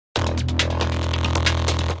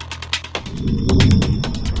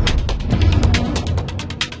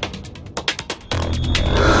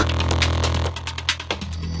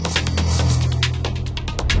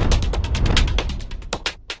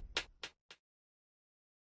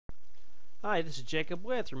Hi, this is Jacob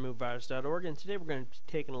with RemoveVirus.org, and today we're going to be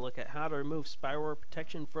taking a look at how to remove spyware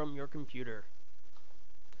protection from your computer.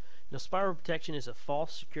 Now, spyware protection is a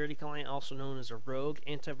false security client, also known as a rogue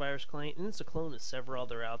antivirus client, and it's a clone of several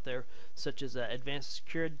other out there, such as Advanced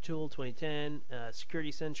Security Tool 2010, Security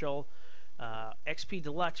Essential, XP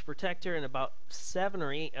Deluxe Protector, and about 7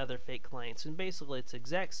 or 8 other fake clients. And basically, it's the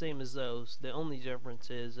exact same as those. The only difference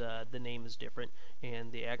is the name is different,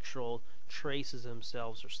 and the actual traces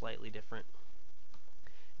themselves are slightly different.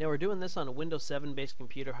 Now, we're doing this on a Windows 7 based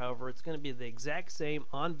computer. However, it's going to be the exact same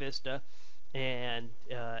on Vista, and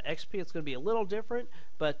XP it's going to be a little different,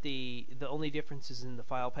 but the only difference is in the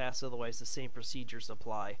file paths. Otherwise, the same procedures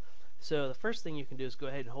apply. So the first thing you can do is go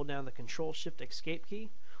ahead and hold down the Control-Shift-Escape key,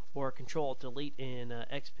 or Control-Delete in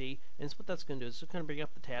XP, and what that's going to do is it's going to bring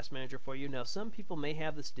up the task manager for you. Now, some people may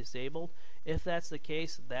have this disabled. If that's the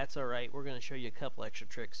case, that's alright. We're going to show you a couple extra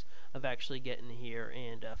tricks of actually getting here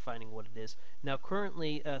and finding what it is. Now,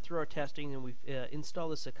 currently, through our testing, and we've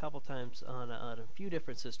installed this a couple times on a few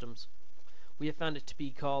different systems, we have found it to be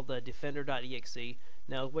called Defender.exe.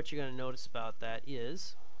 Now, what you're going to notice about that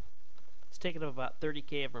is it's taken up about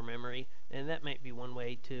 30K of our memory, and that might be one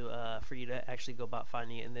way to for you to actually go about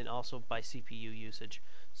finding it, and then also by CPU usage.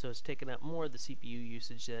 So it's taken up more of the CPU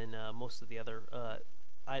usage than most of the other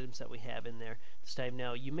items that we have in there this time.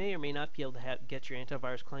 Now, you may or may not be able to get your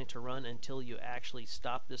antivirus client to run until you actually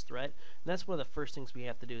stop this threat, and that's one of the first things we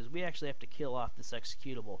have to do is we actually have to kill off this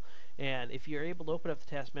executable. And if you're able to open up the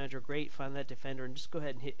task manager, great, find that Defender and just go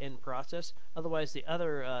ahead and hit end process. Otherwise, the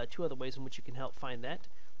other two other ways in which you can help find that,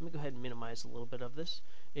 let me go ahead and minimize a little bit of this,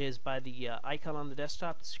 is by the icon on the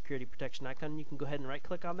desktop, the security protection icon. You can go ahead and right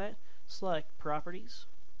click on that, select properties,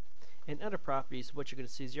 and under properties, what you're going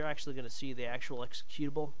to see is you're actually going to see the actual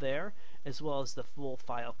executable there, as well as the full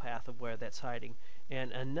file path of where that's hiding.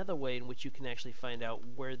 And another way in which you can actually find out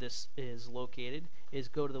where this is located is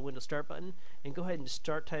go to the Windows Start button and go ahead and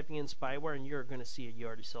start typing in spyware, and you're going to see it. You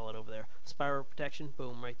already saw it over there. Spyware protection,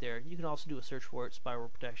 boom, right there. You can also do a search for it,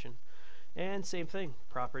 spyware protection. And same thing,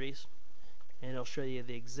 properties, and it'll show you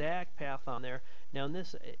the exact path on there. Now, in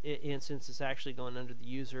this instance, it's actually going under the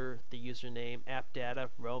username, app data,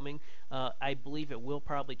 roaming. I believe it will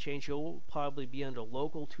probably change. It will probably be under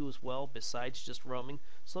local too as well, besides just roaming.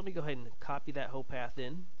 So let me go ahead and copy that whole path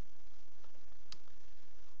in.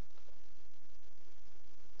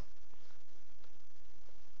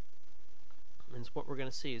 And what we're going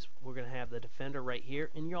to see is we're going to have the Defender right here,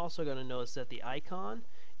 and you're also going to notice that the icon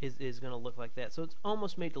is going to look like that. So it's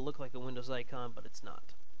almost made to look like a Windows icon, but it's not.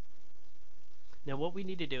 Now, what we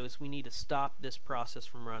need to do is we need to stop this process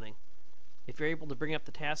from running. If you're able to bring up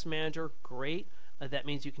the task manager, great. That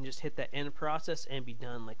means you can just hit that end process and be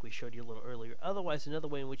done like we showed you a little earlier. Otherwise, another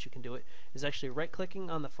way in which you can do it is actually right-clicking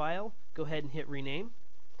on the file, go ahead and hit rename.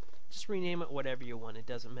 Just rename it whatever you want, it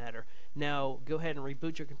doesn't matter. Now, go ahead and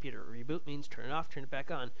reboot your computer. Reboot means turn it off, turn it back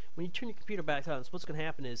on. When you turn your computer back on, so what's going to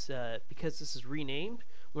happen is, because this is renamed,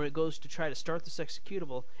 when it goes to try to start this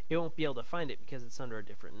executable, it won't be able to find it because it's under a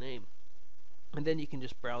different name. And then you can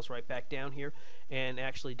just browse right back down here and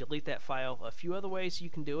actually delete that file. A few other ways you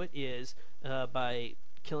can do it is by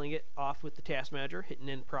killing it off with the task manager, hitting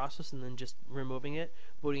end process, and then just removing it,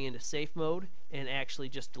 booting into safe mode, and actually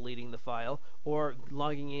just deleting the file, or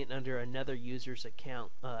logging in under another user's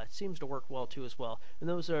account. It seems to work well too as well. And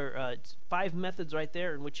those are 5 methods right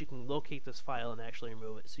there in which you can locate this file and actually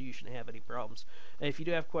remove it, so you shouldn't have any problems. And if you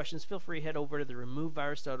do have questions, feel free to head over to the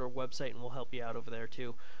RemoveVirus.org website, and we'll help you out over there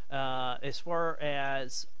too. As far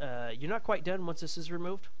as you're not quite done once this is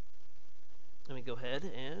removed, let me go ahead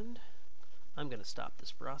and I'm going to stop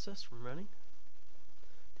this process from running.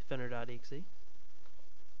 Defender.exe.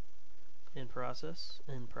 End process.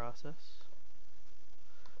 End process.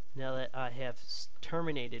 Now that I have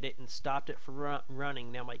terminated it and stopped it from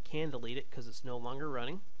running, now I can delete it because it's no longer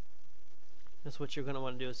running. That's what you're going to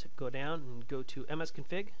want to do is go down and go to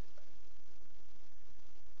msconfig.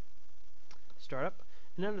 Startup.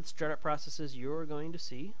 And under the startup processes, you're going to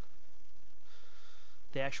see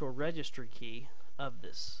the actual registry key of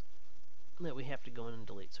this that we have to go in and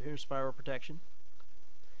delete. So here's spyware protection.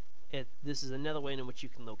 This is another way in which you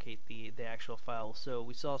can locate the actual file. So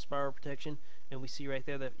we saw spyware protection, and we see right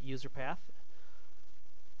there the user path.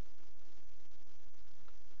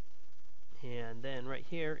 And then right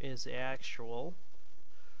here is the actual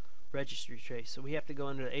registry trace. So we have to go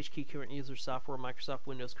under the HKey current user software, Microsoft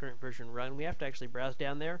Windows current version run. We have to actually browse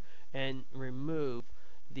down there and remove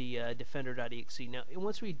the Defender.exe. Now,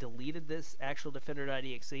 once we deleted this actual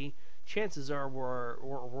Defender.exe, chances are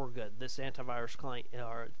we're good. This antivirus client,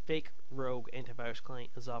 or fake rogue antivirus client,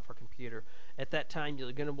 is off our computer. At that time,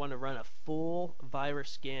 you're going to want to run a full virus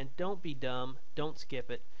scan. Don't be dumb. Don't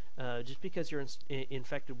skip it. Just because you're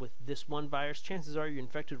infected with this one virus, chances are you're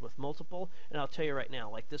infected with multiple. And I'll tell you right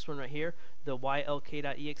now, like this one right here, the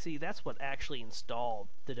ylk.exe, that's what actually installed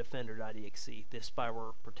the defender.exe, this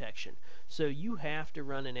spyware protection. So you have to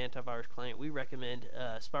run an antivirus client. We recommend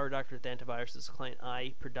Spyware Doctor with Antivirus. This is a client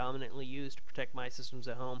I predominantly use to protect my systems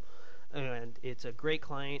at home, and it's a great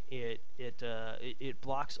client. It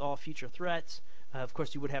blocks all future threats. Of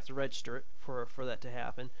course, you would have to register it for that to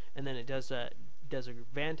happen, and then it does a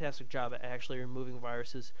fantastic job at actually removing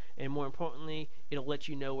viruses, and more importantly, it'll let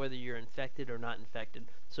you know whether you're infected or not infected.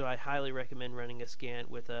 So I highly recommend running a scan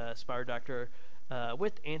with Spyware Doctor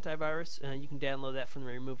with antivirus. You can download that from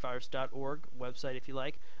the removevirus.org website if you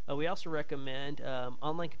like. We also recommend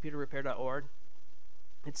onlinecomputerrepair.org.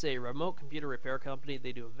 It's a remote computer repair company.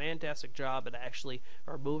 They do a fantastic job at actually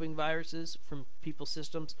removing viruses from people's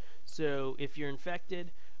systems. So if you're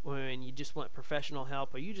infected, when you just want professional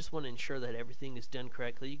help, or you just want to ensure that everything is done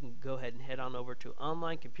correctly, you can go ahead and head on over to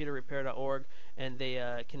onlinecomputerrepair.org, and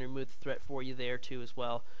they can remove the threat for you there too as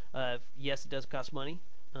well. Yes, it does cost money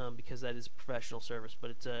because that is a professional service,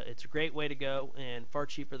 but it's a great way to go and far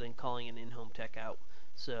cheaper than calling an in-home tech out.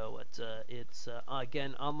 So it's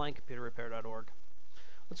again, onlinecomputerrepair.org.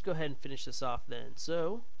 Let's go ahead and finish this off then.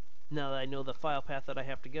 So now that I know the file path that I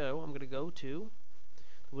have to go, I'm going to go to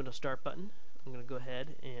the Windows Start button. I'm going to go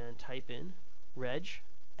ahead and type in reg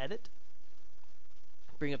edit,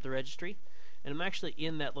 bring up the registry, and I'm actually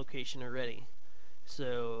in that location already.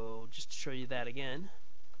 So just to show you that again,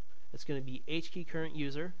 it's going to be HKey current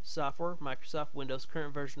user, software, Microsoft Windows,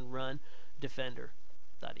 current version run,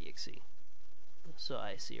 defender.exe. So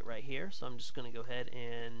I see it right here, so I'm just going to go ahead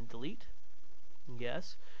and delete.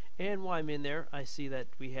 Yes, and while I'm in there, I see that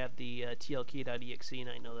we have the tlk.exe, and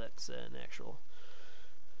I know that's an actual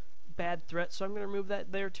bad threat, so I'm going to remove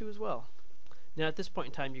that there too as well. Now at this point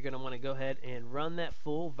in time, you're going to want to go ahead and run that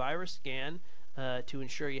full virus scan to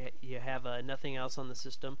ensure you have nothing else on the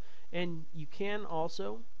system, and you can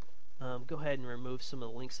also go ahead and remove some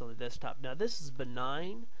of the links on the desktop. Now this is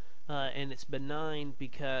benign, and it's benign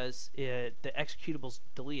because the executables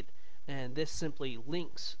delete, and this simply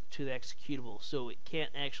links to the executable, so it can't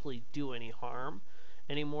actually do any harm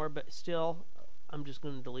anymore, but still I'm just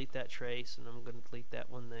going to delete that trace, and I'm going to delete that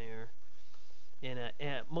one there. And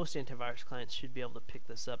most antivirus clients should be able to pick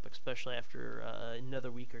this up, especially after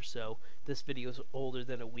another week or so. This video is older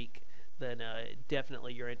than a week, then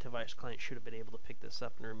definitely your antivirus client should have been able to pick this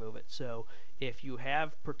up and remove it. So if you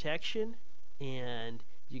have protection and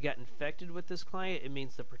you got infected with this client, it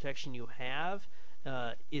means the protection you have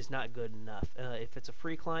is not good enough. If it's a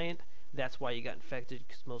free client, that's why you got infected,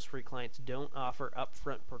 because most free clients don't offer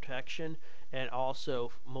upfront protection, and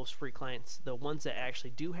also most free clients, the ones that actually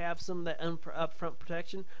do have some of that upfront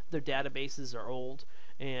protection, their databases are old,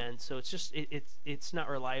 and so it's just it's not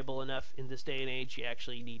reliable enough in this day and age. You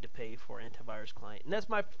actually need to pay for antivirus client, and that's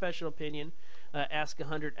my professional opinion. Ask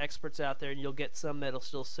 100 experts out there, and you'll get some that'll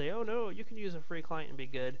still say, "Oh no, you can use a free client and be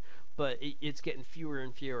good," but it's getting fewer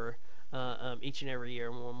and fewer. Each and every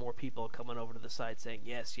year, more and more people are coming over to the site saying,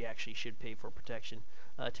 yes, you actually should pay for protection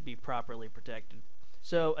to be properly protected.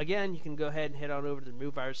 So again, you can go ahead and head on over to the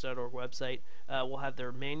removevirus.org website. We'll have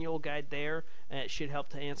their manual guide there, and it should help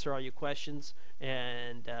to answer all your questions.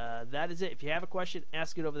 And that is it. If you have a question,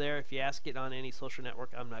 ask it over there. If you ask it on any social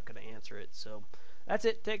network, I'm not going to answer it. So that's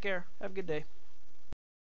it. Take care. Have a good day.